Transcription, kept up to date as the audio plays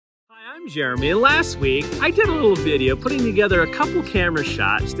I'm Jeremy, and last week I did a little video putting together a couple camera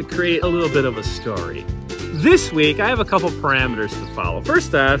shots to create a little bit of a story. This week I have a couple parameters to follow.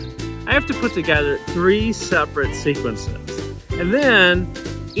 First off, I have to put together 3 separate sequences, and then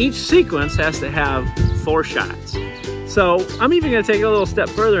each sequence has to have 4 shots. So I'm even going to take it a little step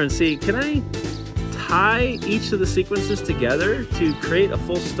further and see, can I tie each of the sequences together to create a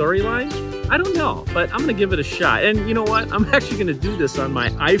full storyline? I don't know, but I'm gonna give it a shot. And you know what? I'm actually gonna do this on my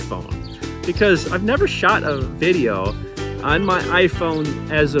iPhone because I've never shot a video on my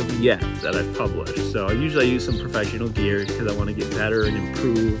iPhone as of yet that I've published. So usually I use some professional gear because I want to get better and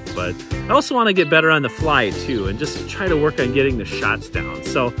improve, but I also want to get better on the fly too and just try to work on getting the shots down.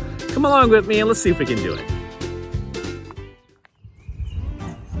 So come along with me and let's see if we can do it.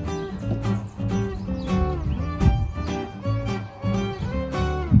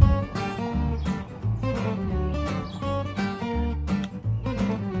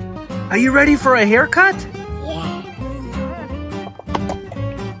 Are you ready for a haircut? Yeah.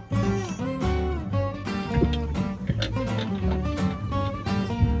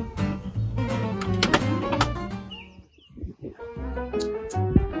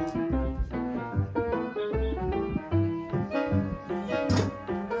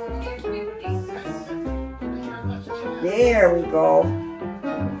 There we go.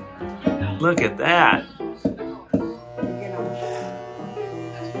 Look at that.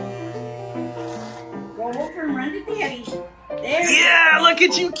 Run to daddy. There. Yeah, look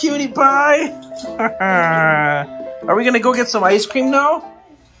at you, cutie pie. Are we gonna go get some ice cream now?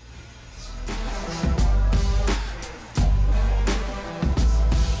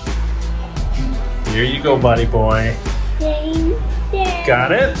 Here you go, buddy boy.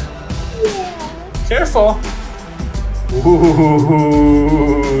 Got it? Yeah. Careful.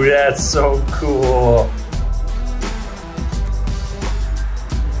 Ooh, that's so cool.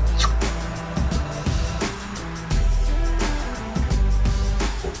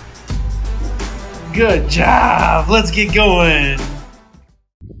 Good job, let's get going.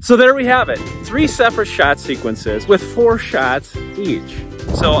 So there we have it, 3 separate shot sequences with 4 shots each.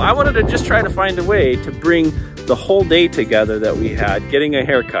 So I wanted to just try to find a way to bring the whole day together that we had, getting a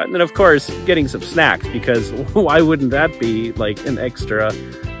haircut, and then of course getting some snacks, because why wouldn't that be like an extra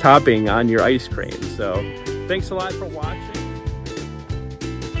topping on your ice cream? So thanks a lot for watching.